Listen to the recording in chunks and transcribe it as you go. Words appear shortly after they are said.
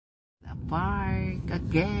park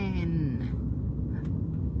again.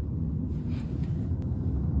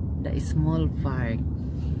 The small park.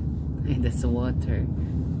 And there's water.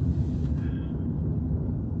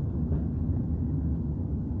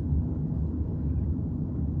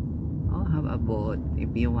 Oh, have a boat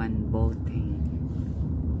if you want boating.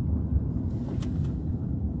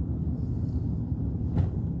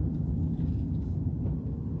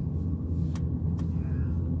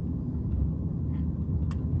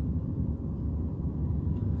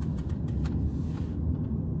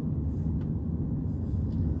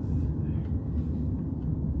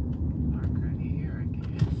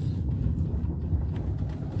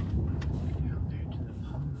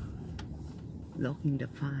 Looking the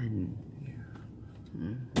fun.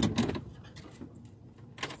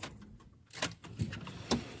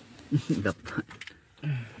 The fun.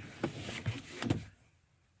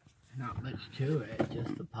 Not much to it,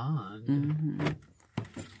 just the pond.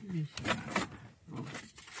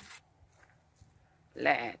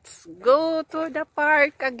 Let's go to the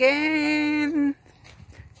park again.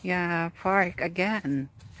 Yeah, park again.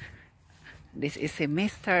 This is a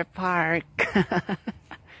Mr. Park.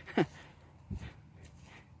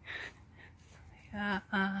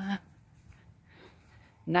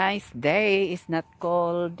 Nice day. It's not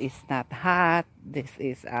cold, it's not hot. This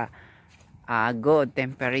is a good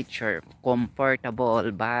temperature,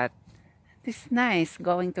 comfortable, but it's nice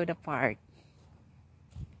going to the park.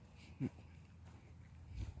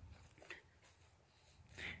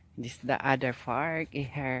 This is the other park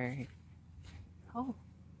here. Oh,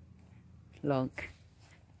 look,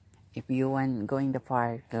 if you want going the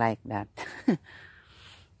park like that.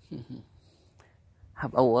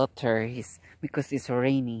 Have a water because it's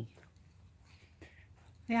rainy.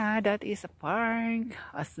 Yeah, that is a park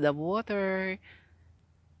as the water.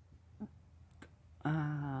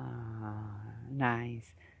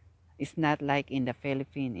 Nice. It's not like in the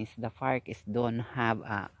Philippines. The park don't have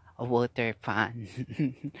a water fan.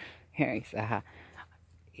 Here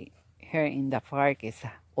in the park is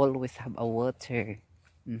always have a water.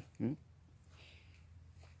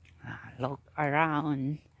 Look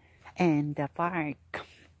around. And the park.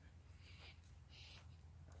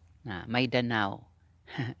 May danaw.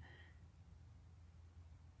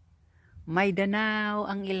 May danaw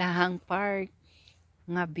ang ilahang park.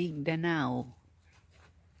 Nga big danaw.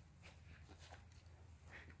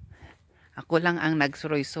 Ako lang ang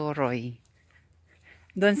nagsuroy-suroy.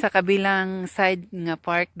 Doon sa kabilang side nga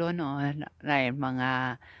park doon, mga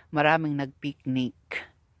maraming nagpicnic.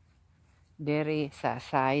 Dere sa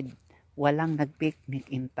side. Walang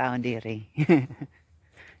nag-picnic in town dire.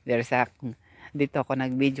 Dito ako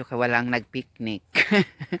nag-video kaya walang nag-picnic.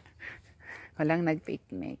 Walang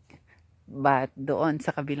nag-picnic. But doon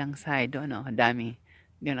sa kabilang side, doon dami.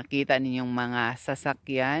 Doon nakita ninyong mga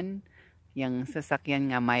sasakyan. Yung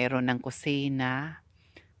sasakyan nga mayroon ng kusina,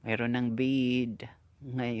 mayroon ng bed.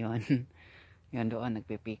 Ngayon, yun doon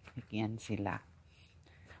nagpipiknik yan sila.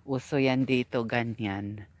 Uso yan dito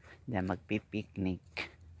ganyan. Na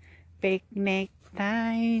magpipiknik. Picnic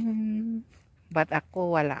time. But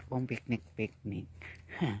ako wala akong picnic.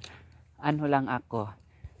 Ano lang ako?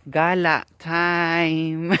 Gala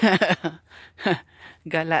time.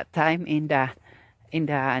 Gala time in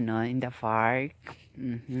the park.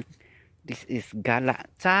 This is gala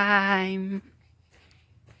time.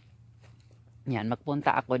 Yan,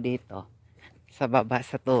 magpunta ako dito sa baba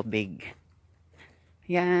sa tubig.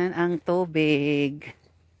 Yan ang tubig.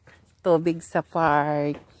 Tubig sa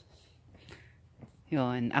park.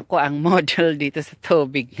 Yun, ako ang model dito sa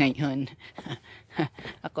tubig ngayon.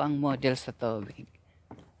 Ako ang model sa tubig.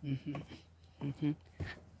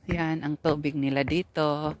 Yan, ang tubig nila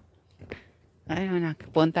dito. Ayun,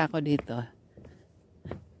 nakapunta ako dito.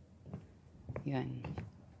 Yan.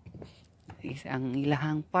 Isang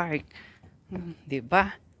ilahang park.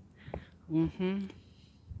 Diba?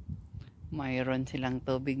 Mayroon silang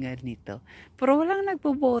tubig nga dito. Pero walang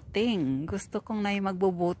nagbo-boating. Gusto kong na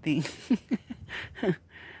magbo-boating.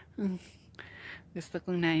 Gusto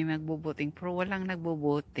kong na magbo-boating. Pero walang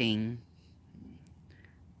nagbo-boating.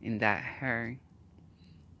 In that her.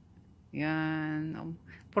 Yan.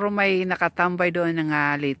 Pero may nakatambay doon ng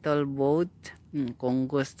little boat. Kung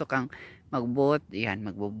gusto kang mag-boat, yan,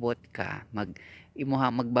 magbo-boat ka.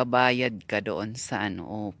 Magbabayad ka doon sa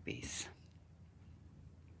office.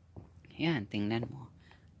 Yan, tingnan mo.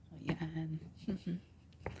 Yan.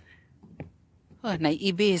 Oh,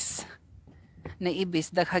 naiibis.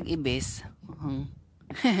 Naiibis, daghag ibis.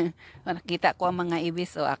 Nakita ko ang mga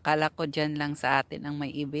ibis. Akala ko dyan lang sa atin ang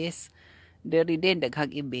may ibis. Diri din,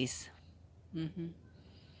 daghag ibis.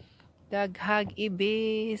 Daghag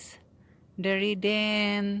ibis. Diri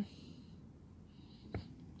din.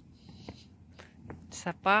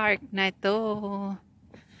 sa park na ito.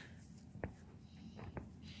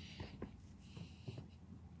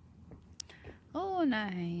 Oh,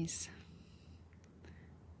 nice.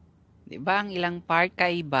 Diba ang ilang park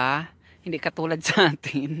kaiba? Hindi katulad sa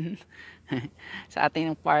atin. Sa atin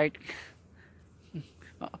yung park,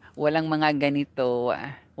 walang mga ganito.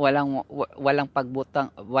 Walang pagbutang,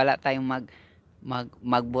 wala tayong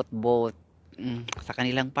magbot-bot. Sa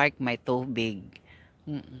kanilang park may tubig.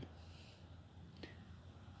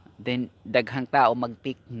 Then daghang tao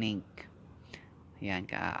mag-picnic. Yan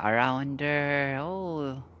ka around there.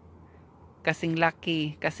 Oh, kasing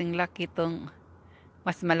laki tong,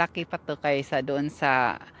 mas malaki pa to kaysa doon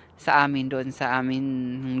sa amin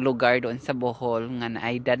lugar doon sa Bohol nga na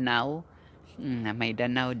ay Danau. Na may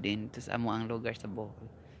Danau din to sa amo ang lugar sa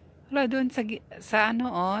Bohol. Wala doon sa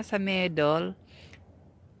ano sa middle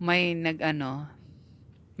may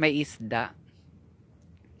may isda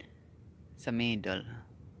sa middle.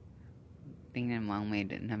 Tingnan mo ang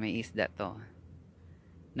middle na may isda to.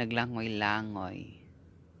 Naglangoy-langoy.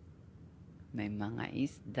 May mga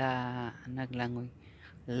isda,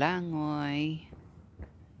 naglangoy-langoy.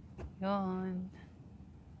 Yon.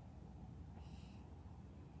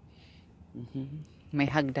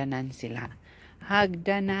 May hagdanan sila.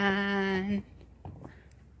 Hagdanan.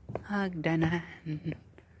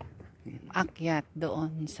 Akyat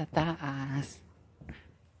doon sa taas.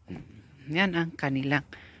 Yan ang kanilang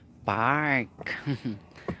park.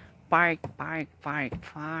 park.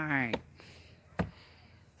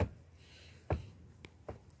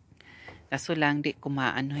 Kaso lang di ko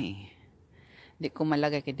di ko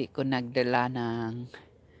malagay kaya di ko nagdala ng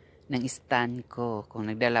stand ko. Kung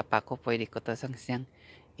nagdala pa ako pwede ko to siyang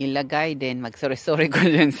ilagay din. Mag-sorry ko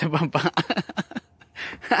dyan sa baba.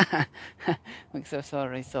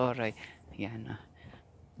 Mag-sorry. Yan.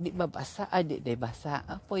 Di ba basa? Di basa.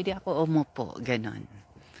 Pwede ako umupo. Ganon.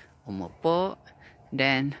 Umupo.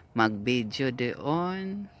 Then mag-video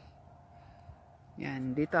doon.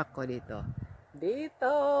 Yan. Dito ako dito.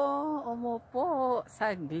 Umupo.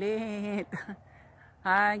 Saglit.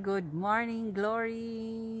 Hi, good morning,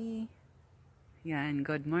 Glory. Yan,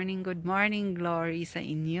 good morning, Glory sa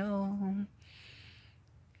inyo.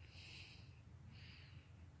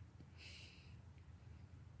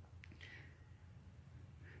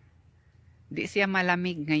 Di siya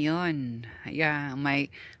malamig ngayon. Yeah, may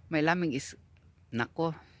lamig is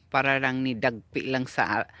nako, para lang ni dagpi lang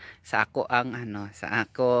sa ako ang sa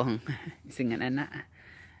akong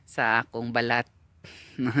sa akong balat.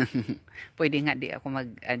 Pwede nga di ako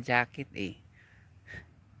mag-jacket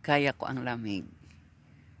kaya ko ang lamig.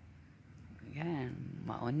 Yan,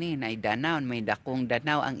 mauni na Danau, may dakong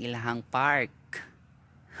Danau ang ilahang park.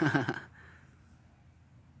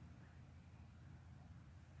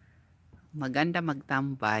 Maganda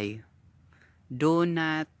magtambay. Do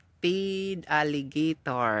not feed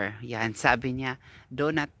alligator. Yan, sabi niya,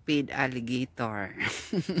 do not feed alligator.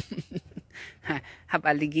 Have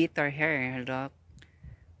alligator here, look.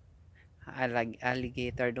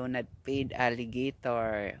 Alligator, do not feed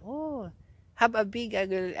alligator. Oh, have a big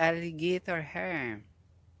alligator here.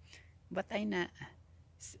 But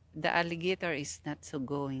the alligator is not so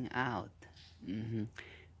going out.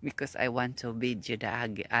 Because I want to video the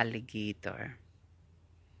alligator.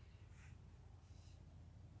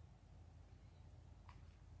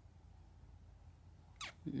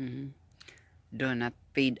 Do not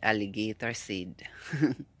feed alligator seed.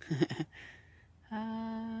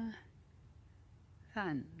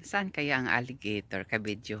 Saan kaya ang alligator?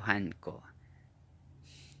 Kabidyohan ko.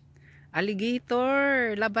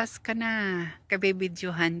 Alligator, labas ka na.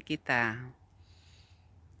 Kabibidyohan kita.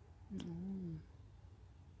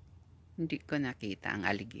 Hindi ko nakita ang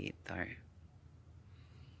alligator.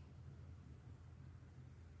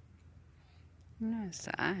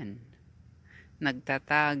 Nasaan?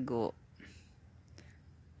 Nagtatago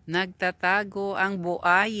ang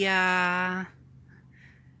buaya.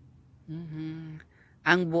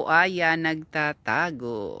 Ang buaya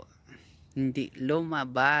nagtatago. Hindi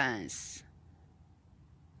lumabas.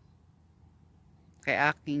 Kay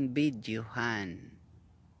aking videohan.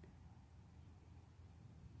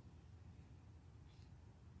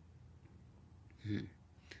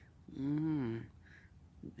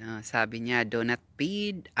 Sabi niya, do not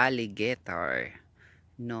feed alligator.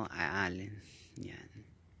 No, allen. Yan.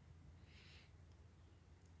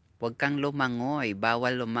 Huwag kang lumangoy.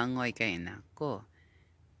 Bawal lumangoy kay nako.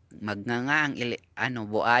 Magnganga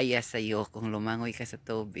ang buaya sa iyo kung lumangoy ka sa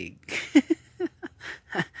tubig.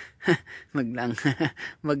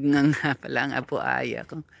 Magnganga pala ang buaya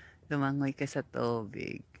kung lumangoy ka sa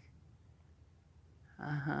tubig.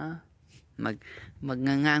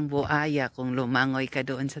 Magnganga ang buaya kung lumangoy ka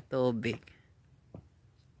doon sa tubig.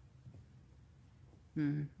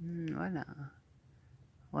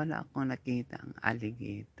 Wala akong nakita ang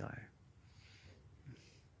alligator.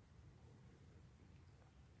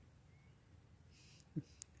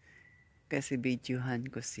 Kasi videohan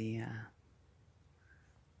ko siya.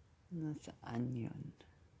 Nasaan yun?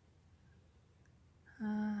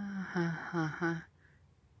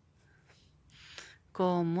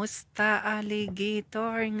 Kumusta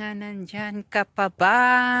alligator nga nandyan ka pa ba?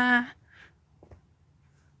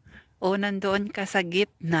 O nandoon ka sa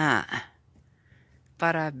gitna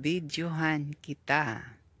para videohan kita?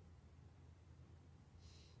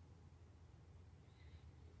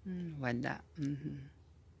 Wala.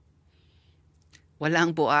 Wala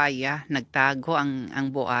ang buaya. Nagtago ang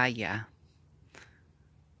buaya.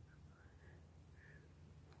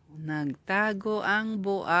 Nagtago ang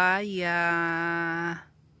buaya.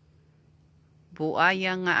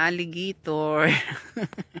 Buaya nga alligator.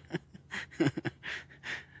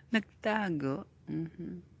 Nagtago.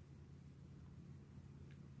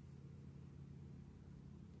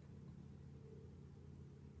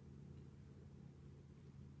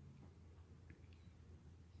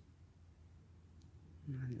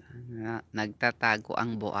 Nagtatago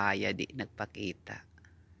ang buaya, di nagpakita.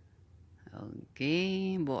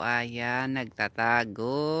 Okay, buaya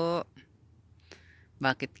nagtatago.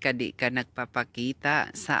 Bakit ka di ka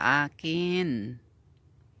nagpapakita sa akin?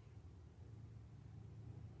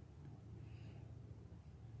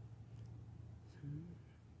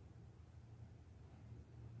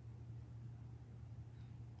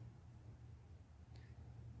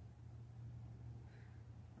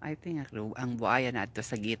 I think ang buaya na ito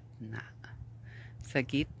sa gitna. Sa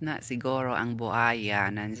gitna siguro ang buaya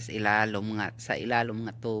nandiyan sa ilalom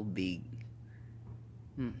nga tubig.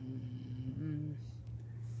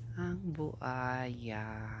 Ang buaya.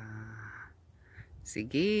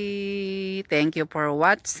 Sige, thank you for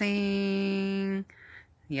watching.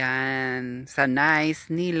 Yan, sa nice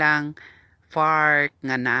nilang park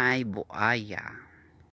nga naay buaya.